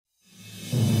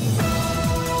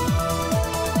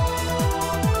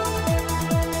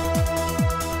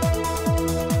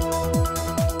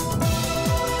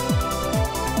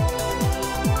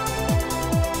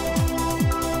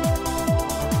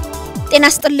ጤና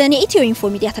ይስጥልን የኢትዮኢንፎ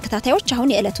ሚዲያ ተከታታዮች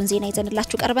አሁን የዕለቱን ዜና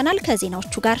ይዘንላችሁ ቀርበናል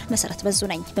ከዜናዎቹ ጋር መሰረት በዙ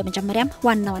ነኝ በመጀመሪያም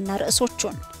ዋና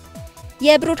ርዕሶቹን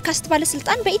የብሮድካስት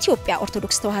ባለስልጣን በኢትዮጵያ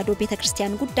ኦርቶዶክስ ተዋሕዶ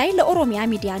ቤተክርስቲያን ጉዳይ ለኦሮሚያ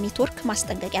ሚዲያ ኔትወርክ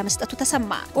ማስጠንቀቂያ መስጠቱ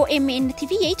ተሰማ ኦኤምኤን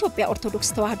ቲቪ የኢትዮጵያ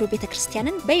ኦርቶዶክስ ተዋሕዶ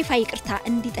ቤተክርስቲያንን በይፋ ይቅርታ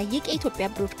እንዲጠይቅ የኢትዮጵያ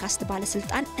ብሮድካስት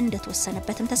ባለስልጣን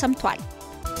እንደተወሰነበትም ተሰምቷል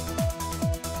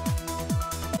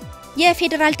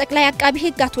የፌደራል ጠቅላይ አቃቢ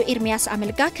ሕግ አቶ ኤርሚያስ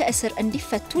አመልጋ ከእስር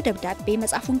እንዲፈቱ ደብዳቤ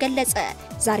መጻፉን ገለጸ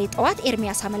ዛሬ ጠዋት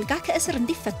ኤርሚያስ አመልጋ ከእስር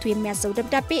እንዲፈቱ የሚያዘው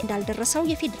ደብዳቤ እንዳልደረሰው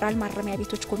የፌደራል ማረሚያ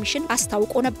ቤቶች ኮሚሽን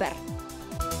አስታውቆ ነበር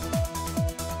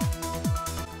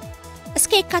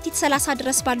እስከ የካቲት 30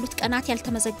 ድረስ ባሉት ቀናት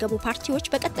ያልተመዘገቡ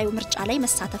ፓርቲዎች በቀጣዩ ምርጫ ላይ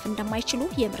መሳተፍ እንደማይችሉ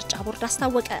የምርጫ ቦርድ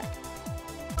አስታወቀ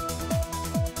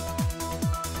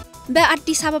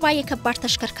በአዲስ አበባ የከባድ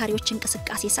ተሽከርካሪዎች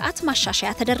እንቅስቃሴ ሰዓት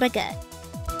ማሻሻያ ተደረገ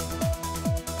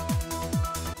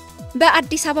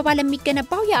በአዲስ አበባ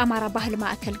ለሚገነባው የአማራ ባህል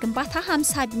ማዕከል ግንባታ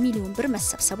 50 ሚሊዮን ብር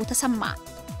መሰብሰቡ ተሰማ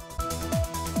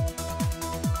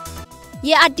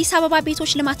የአዲስ አበባ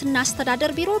ቤቶች ልማትና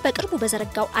አስተዳደር ቢሮ በቅርቡ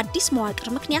በዘረጋው አዲስ መዋቅር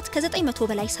ምክንያት ከ900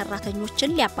 በላይ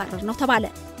ሰራተኞችን ሊያባረር ነው ተባለ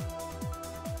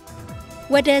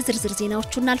ወደ ዝርዝር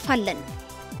ዜናዎቹ እናልፋለን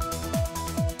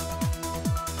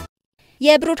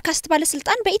የብሮድካስት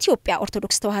ባለስልጣን በኢትዮጵያ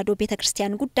ኦርቶዶክስ ተዋሕዶ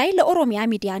ቤተክርስቲያን ጉዳይ ለኦሮሚያ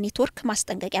ሚዲያ ኔትወርክ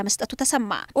ማስጠንቀቂያ መስጠቱ ተሰማ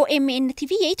ኦኤምኤን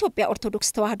ቲቪ የኢትዮጵያ ኦርቶዶክስ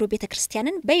ተዋሕዶ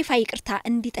ቤተክርስቲያንን በይፋ ይቅርታ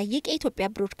እንዲጠይቅ የኢትዮጵያ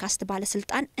ብሮድካስት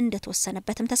ባለስልጣን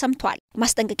እንደተወሰነበትም ተሰምቷል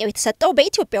ማስጠንቀቂያው የተሰጠው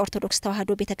በኢትዮጵያ ኦርቶዶክስ ተዋሕዶ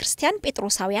ቤተክርስቲያን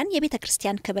ጴጥሮሳውያን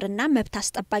የቤተክርስቲያን ክብርና መብት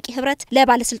አስጠባቂ ህብረት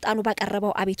ለባለስልጣኑ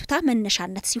ባቀረበው አቤቱታ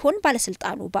መነሻነት ሲሆን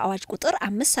ባለስልጣኑ በአዋጅ ቁጥር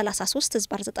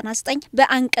 533/99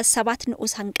 በአንቀጽ 7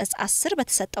 ንዑስ አንቀጽ 10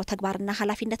 በተሰጠው ተግባርና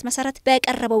ኃላፊነት መሰረት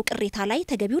በቀረበው ቅሬታ ላይ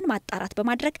ተገቢውን ማጣራት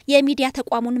በማድረግ የሚዲያ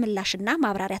ተቋሙን ምላሽና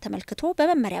ማብራሪያ ተመልክቶ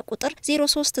በመመሪያ ቁጥር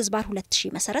 03/2000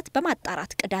 መሰረት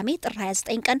በማጣራት ቅዳሜ ጥር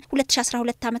 29 ቀን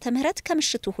 2012 ዓ.ም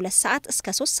ከምሽቱ 2 ሰዓት እስከ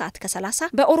 3 ሰዓት ከ30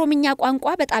 በኦሮምኛ ቋንቋ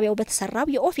በጣቢያው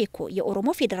በተሰራው የኦፌኮ የኦሮሞ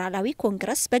ፌዴራላዊ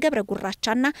ኮንግረስ በገብረ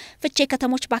ጉራቻና ፍቼ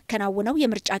ከተሞች ባከናወነው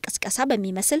የምርጫ ቅስቀሳ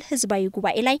በሚመስል ህዝባዊ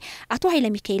ጉባኤ ላይ አቶ ኃይለ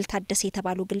ሚካኤል ታደሰ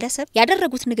የተባሉ ግለሰብ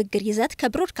ያደረጉት ንግግር ይዘት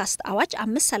ከብሮድካስት አዋጅ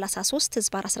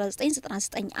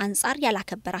 533/1999 አንጻር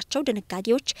ያላከበራቸው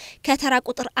ድንጋጌዎች ከተራ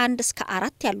ቁጥር 1 እስከ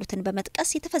 4 ያሉትን በመጥቀስ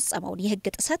የተፈጸመውን የህግ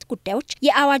ጥሰት ጉዳዮች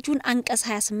የአዋጁን አንቀጽ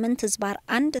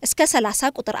 28/1 እስከ 30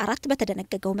 ቁጥር 4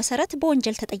 በተደነገገው መሰረት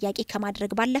በወንጀል ተጠያቂ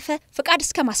ከማድረግ ባለፈ ፍቃድ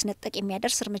እስከ ማስነጠቅ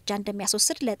የሚያደርስ እርምጃ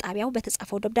እንደሚያስወስድ ለጣቢያው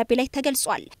በተጻፈው ደብዳቤ ላይ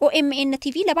ተገልጿል ኦኤምኤን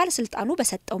ቲቪ ለባለስልጣኑ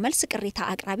በሰጠው መልስ ቅሬታ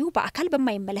አቅራቢው በአካል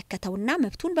በማይመለከተውና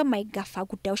መብቱን በማይጋፋ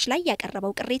ጉዳዮች ላይ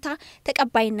ያቀረበው ቅሬታ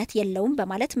ተቀባይነት የለውም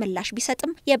በማለት ምላሽ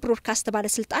ቢሰጥም የብሮድካስት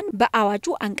ባለስልጣን በአዋጁ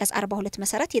አንቀጽ 42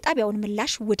 መሰረት የጣቢያውን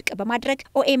ምላሽ ውድቅ በማድረግ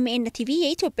ኦኤምኤን ቲቪ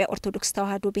የኢትዮጵያ ኦርቶዶክስ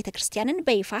ተዋሕዶ ቤተክርስቲያንን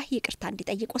በይፋ ይቅርታ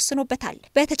እንዲጠይቅ ወስኖበታል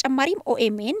በተጨማሪም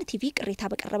ኦኤምኤን ቲቪ ቅሬታ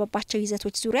በቀረበባቸው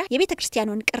ይዘቶች ዙሪያ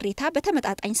የቤተክርስቲያኑን ቅሬታ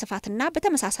በተመጣጣኝ ስፋትና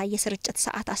በተመሳሳይ የስርጭት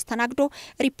ሰዓት አስተናግዶ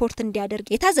ሪፖርት እንዲያደርግ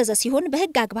የታዘዘ ሲሆን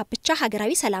በህግ አግባብ ብቻ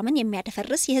ሀገራዊ ሰላምን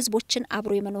የሚያደፈርስ የህዝቦችን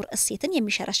አብሮ የመኖር እሴትን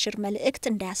የሚሸረሽር መልእክት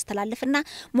እንዳያስተላልፍና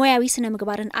ሞያዊ ስነ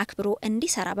ምግባርን አክብሮ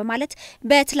እንዲሰራ በማለት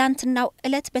በትላንትናው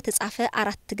ዕለት በተጻፈ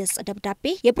 4 ገጽ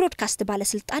ደብዳቤ የብሮድካስት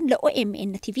ባለስልጣን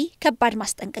ለኦኤምኤን ቲቪ ከባድ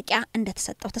ማስጠንቀቂያ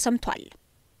እንደተሰጠው ተሰምቷል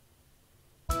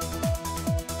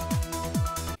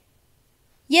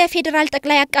የፌደራል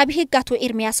ጠቅላይ አቃቢ ሕግ አቶ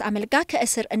ኤርሚያስ አመልጋ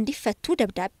ከእስር እንዲፈቱ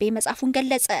ደብዳቤ መጻፉን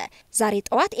ገለጸ ዛሬ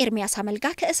ጠዋት ኤርሚያስ አመልጋ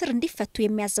ከእስር እንዲፈቱ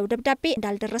የሚያዘው ደብዳቤ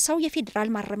እንዳልደረሰው የፌደራል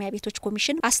ማረሚያ ቤቶች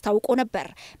ኮሚሽን አስታውቆ ነበር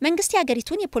መንግስት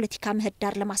ያገሪቱን የፖለቲካ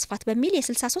ምህዳር ለማስፋት በሚል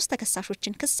የ63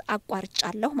 ተከሳሾችን ክስ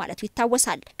አቋርጫለሁ ማለቱ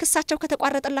ይታወሳል ክሳቸው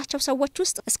ከተቋረጠላቸው ሰዎች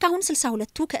ውስጥ እስካሁን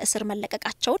 62ቱ ከእስር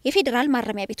መለቀቃቸው የፌደራል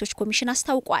ማረሚያ ቤቶች ኮሚሽን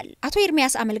አስታውቋል አቶ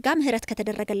ኤርሚያስ አመልጋ ምህረት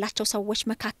ከተደረገላቸው ሰዎች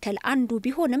መካከል አንዱ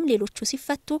ቢሆንም ሌሎቹ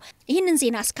ሲፈቱ ይህንን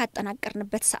ዜና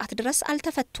እስካጠናቀርንበት ሰዓት ድረስ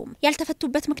አልተፈቱም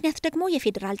ያልተፈቱበት ምክንያት ደግሞ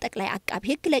የፌደራል ጠቅላይ አቃቢ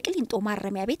ሕግ ለቅሊንጦ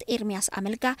ማረሚያ ቤት ኤርሚያስ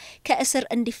አመልጋ ከእስር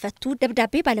እንዲፈቱ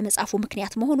ደብዳቤ ባለመጻፉ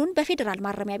ምክንያት መሆኑን በፌደራል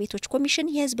ማረሚያ ቤቶች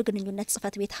ኮሚሽን የህዝብ ግንኙነት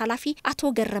ጽፈት ቤት ኃላፊ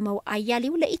አቶ ገረመው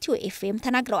አያሌው ለኢትዮኤፍኤም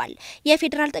ተናግረዋል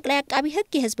የፌደራል ጠቅላይ አቃቢ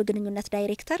ሕግ የህዝብ ግንኙነት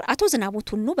ዳይሬክተር አቶ ዝናቡ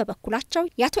ቱኑ በበኩላቸው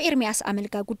የአቶ ኤርሚያስ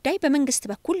አመልጋ ጉዳይ በመንግስት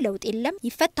በኩል ለውጥ የለም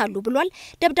ይፈታሉ ብሏል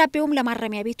ደብዳቤውም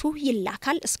ለማረሚያ ቤቱ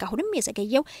ይላካል እስካሁንም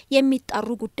የዘገየው የሚጣሩ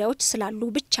ጉዳዮች ስላሉ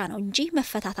ብቻ ነው እንጂ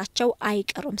መፈታታቸው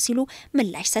አይቀርም ሲሉ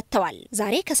ምላሽ ሰጥተዋል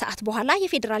ዛሬ ከሰዓት በኋላ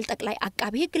የፌደራል ጠቅላይ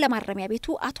አቃቢ ሕግ ለማረሚያ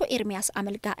ቤቱ አቶ ኤርሚያስ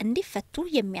አመልጋ እንዲፈቱ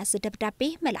የሚያዝ ደብዳቤ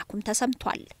መላኩም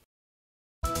ተሰምቷል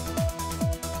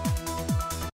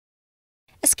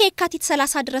እስከ እስከ የካቲት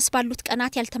 30 ድረስ ባሉት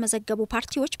ቀናት ያልተመዘገቡ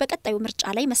ፓርቲዎች በቀጣዩ ምርጫ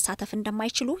ላይ መሳተፍ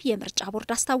እንደማይችሉ የምርጫ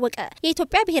ቦርድ አስታወቀ።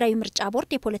 የኢትዮጵያ ብሔራዊ ምርጫ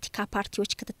ቦርድ የፖለቲካ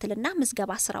ፓርቲዎች ክትትልና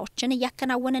ምዝገባ ስራዎችን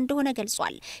እያከናወነ እንደሆነ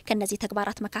ገልጿል። ከነዚህ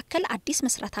ተግባራት መካከል አዲስ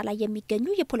መስራታ ላይ የሚገኙ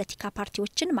የፖለቲካ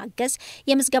ፓርቲዎችን ማገዝ፣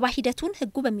 የምዝገባ ሂደቱን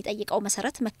ህጉ በሚጠይቀው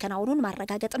መሰረት መከናወኑን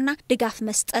ማረጋገጥና ድጋፍ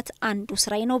መስጠት አንዱ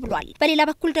ስራይ ነው ብሏል። በሌላ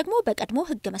በኩል ደግሞ በቀድሞ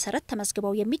ህግ መሰረት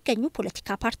ተመዝግበው የሚገኙ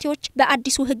ፖለቲካ ፓርቲዎች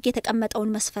በአዲሱ ህግ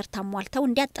የተቀመጠውን መስፈርት አሟልተው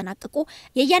እንዲያጠናቅቁ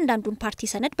የእያንዳንዱን ፓርቲ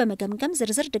ሰነድ በመገምገም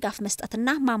ዝርዝር ድጋፍ መስጠትና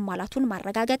ማሟላቱን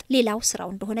ማረጋገጥ ሌላው ስራው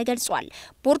እንደሆነ ገልጿል።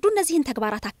 ቦርዱ እነዚህን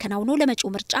ተግባራት አከናውኖ ለመጪው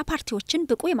ምርጫ ፓርቲዎችን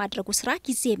ብቁ የማድረጉ ስራ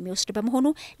ጊዜ የሚወስድ በመሆኑ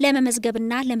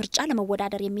ለመመዝገብና ለምርጫ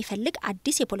ለመወዳደር የሚፈልግ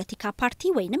አዲስ የፖለቲካ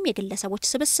ፓርቲ ወይንም የግለሰቦች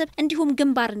ስብስብ እንዲሁም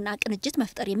ግንባርና ቅንጅት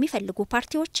መፍጠር የሚፈልጉ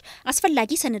ፓርቲዎች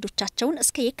አስፈላጊ ሰነዶቻቸውን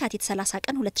እስከ የካቲት 30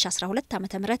 ቀን 2012 ዓ.ም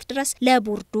ድረስ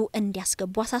ለቦርዱ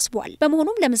እንዲያስገቡ አሳስቧል።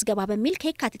 በመሆኑም ለምዝገባ በሚል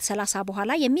ከየካቲት 30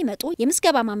 በኋላ የሚመጡ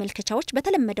የምዝገባ ማመልከቻዎች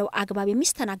በተለመደው አግባብ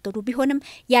የሚስተናገዱ ቢሆንም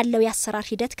ያለው የአሰራር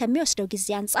ሂደት ከሚወስደው ጊዜ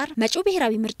አንጻር መጪው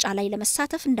ብሔራዊ ምርጫ ላይ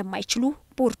ለመሳተፍ እንደማይችሉ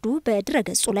ቦርዱ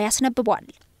በድረገጹ ላይ ያስነብቧል።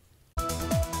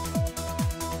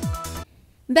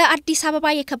 በአዲስ አበባ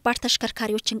የከባድ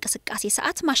ተሽከርካሪዎች እንቅስቃሴ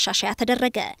ሰዓት ማሻሻያ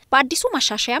ተደረገ። በአዲሱ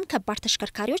ማሻሻያም ከባድ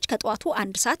ተሽከርካሪዎች ከጧቱ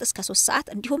 1 ሰዓት እስከ 3 ሰዓት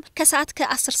እንዲሁም ከሰዓት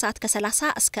ከ10 ሰዓት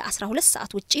ከ30 እስከ 12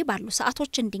 ሰዓት ውጪ ባሉ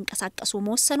ሰዓቶች እንዲንቀሳቀሱ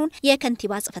መወሰኑን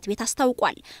የከንቲባ ጽፈት ቤት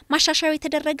አስታውቋል። ማሻሻያው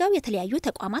የተደረገው የተለያዩ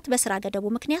ተቋማት በስራ ገደቡ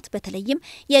ምክንያት በተለይም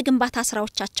የግንባታ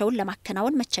ስራዎቻቸውን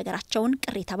ለማከናወን መቸገራቸውን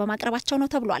ቅሬታ በማቅረባቸው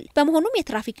ነው ተብሏል። በመሆኑም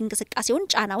የትራፊክ እንቅስቃሴውን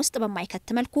ጫና ውስጥ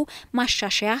በማይከት መልኩ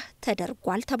ማሻሻያ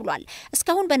ተደርጓል ተብሏል።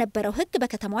 እስካሁን በነበረው ህግ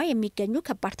ከተማዋ የሚገኙ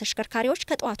ከባድ ተሽከርካሪዎች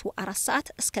ከጧቱ 4 ሰዓት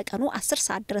እስከ ቀኑ 10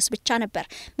 ሰዓት ድረስ ብቻ ነበር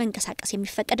መንቀሳቀስ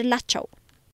የሚፈቀድላቸው።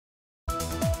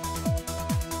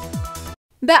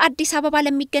 በአዲስ አበባ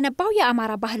ለሚገነባው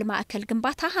የአማራ ባህል ማዕከል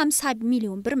ግንባታ 50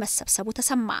 ሚሊዮን ብር መሰብሰቡ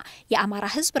ተሰማ። የአማራ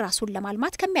ህዝብ ራሱን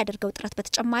ለማልማት ከሚያደርገው ጥረት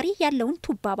በተጨማሪ ያለውን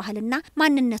ቱባ ባህልና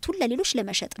ማንነቱን ለሌሎች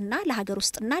ለመሸጥና ለሀገር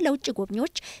ውስጥና ለውጭ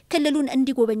ጎብኚዎች ክልሉን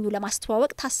እንዲጎበኙ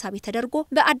ለማስተዋወቅ ታሳቢ ተደርጎ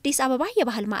በአዲስ አበባ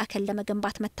የባህል ማዕከል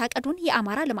ለመገንባት መታቀዱን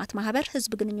የአማራ ልማት ማህበር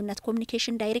ህዝብ ግንኙነት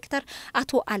ኮሙኒኬሽን ዳይሬክተር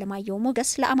አቶ አለማየሁ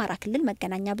ሞገስ ለአማራ ክልል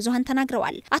መገናኛ ብዙሃን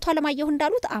ተናግረዋል። አቶ አለማየሁ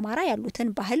እንዳሉት አማራ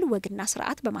ያሉትን ባህል ወግና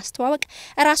ስርዓት በማስተዋወቅ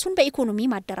ራሱን በኢኮኖሚ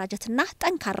ማደራጀትና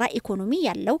ጠንካራ ኢኮኖሚ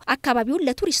ያለው አካባቢውን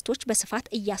ለቱሪስቶች በስፋት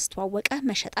እያስተዋወቀ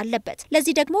መሸጥ አለበት።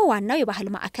 ለዚህ ደግሞ ዋናው የባህል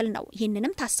ማዕከል ነው።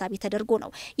 ይህንንም ታሳቢ ተደርጎ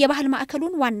ነው የባህል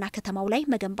ማዕከሉን ዋና ከተማው ላይ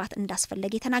መገንባት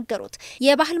እንዳስፈለገ የተናገሩት።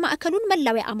 የባህል ማዕከሉን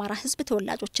መላው የአማራ ህዝብ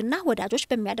ተወላጆችና ወዳጆች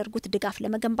በሚያደርጉት ድጋፍ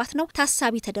ለመገንባት ነው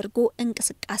ታሳቢ ተደርጎ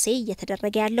እንቅስቃሴ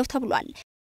እየተደረገ ያለው ተብሏል።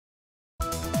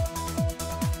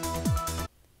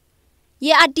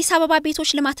 የአዲስ አበባ ቤቶች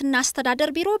ልማትና አስተዳደር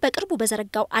ቢሮ በቅርቡ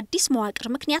በዘረጋው አዲስ መዋቅር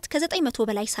ምክንያት ከ900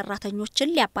 በላይ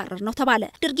ሰራተኞችን ሊያባረር ነው ተባለ።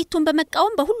 ድርጊቱን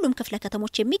በመቃወም በሁሉም ክፍለ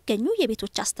ከተሞች የሚገኙ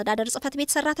የቤቶች አስተዳደር ጽፈት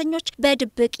ቤት ሰራተኞች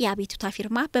በድብቅ የአቤቱታ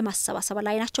ፊርማ በማሰባሰብ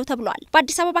ላይ ናቸው ተብሏል።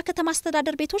 በአዲስ አበባ ከተማ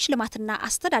አስተዳደር ቤቶች ልማትና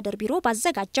አስተዳደር ቢሮ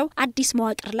ባዘጋጀው አዲስ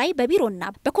መዋቅር ላይ በቢሮና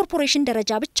በኮርፖሬሽን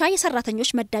ደረጃ ብቻ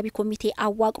የሰራተኞች መዳቢ ኮሚቴ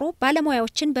አዋቅሮ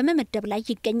ባለሙያዎችን በመመደብ ላይ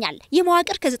ይገኛል። ይህ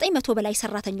መዋቅር ከ900 በላይ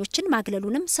ሰራተኞችን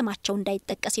ማግለሉንም ስማቸው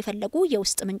እንዳይጠቀስ የፈለጉ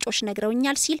የውስጥ ምንጮች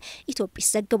ነግረውኛል ሲል ኢትዮጲስ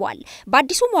ዘግቧል።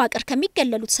 በአዲሱ መዋቅር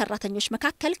ከሚገለሉት ሰራተኞች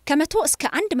መካከል ከ100 እስከ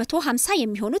 150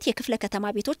 የሚሆኑት የክፍለ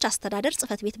ከተማ ቤቶች አስተዳደር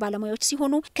ጽፈት ቤት ባለሙያዎች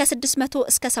ሲሆኑ ከ600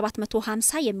 እስከ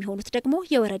 750 የሚሆኑት ደግሞ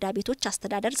የወረዳ ቤቶች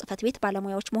አስተዳደር ጽፈት ቤት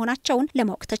ባለሙያዎች መሆናቸውን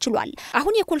ለማወቅ ተችሏል።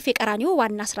 አሁን የኮልፌ ቀራኒዮ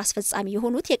ዋና ስራ አስፈጻሚ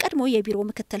የሆኑት የቀድሞ የቢሮ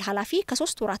ምክትል ኃላፊ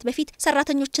ከ3 ወራት በፊት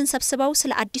ሰራተኞችን ሰብስበው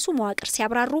ስለ አዲሱ መዋቅር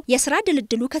ሲያብራሩ የስራ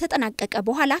ድልድሉ ከተጠናቀቀ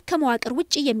በኋላ ከመዋቅር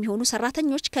ውጪ የሚሆኑ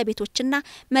ሰራተኞች ከቤቶችና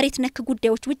መሬት ነክ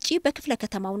ጉዳዮች ውጪ በክፍለ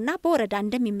ከተማውና በወረዳ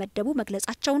እንደሚመደቡ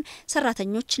መግለጻቸውን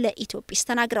ሰራተኞች ለኢትዮጲስ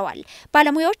ተናግረዋል።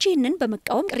 ባለሙያዎች ይህንን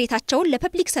በመቃወም ቅሬታቸውን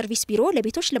ለፐብሊክ ሰርቪስ ቢሮ፣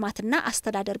 ለቤቶች ልማትና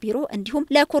አስተዳደር ቢሮ እንዲሁም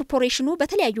ለኮርፖሬሽኑ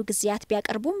በተለያዩ ጊዜያት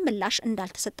ቢያቀርቡም ምላሽ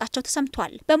እንዳልተሰጣቸው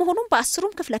ተሰምቷል። በመሆኑም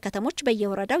በ10ሩም ክፍለ ከተሞች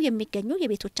በየወረዳው የሚገኙ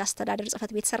የቤቶች አስተዳደር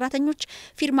ጽፈት ቤት ሰራተኞች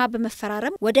ፊርማ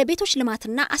በመፈራረም ወደ ቤቶች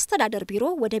ልማትና አስተዳደር ቢሮ፣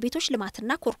 ወደ ቤቶች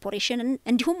ልማትና ኮርፖሬሽን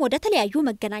እንዲሁም ወደ ተለያዩ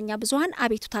መገናኛ ብዙሃን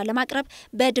አቤቱታ ለማቅረብ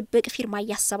በድብቅ ፊርማ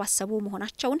ያሰባሰቡ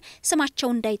መሆናቸውን ስማቸው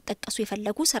እንዳይጠቀሱ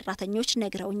የፈለጉ ሰራተኞች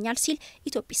ነግረውኛል ሲል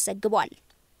ኢትዮጲስ ዘግቧል።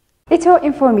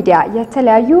 EthioInfo Media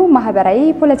የተለያዩ ማህበራዊ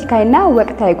ፖለቲካዊና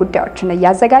ወቅታዊ ጉዳዮችን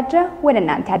እያዘጋጀ ወደ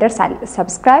እናንተ ያደርሳል።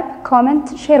 ሰብስክራይብ፣ ኮሜንት፣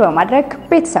 ሼር በማድረግ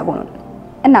ቤተሰቡን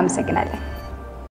እናመሰግናለን።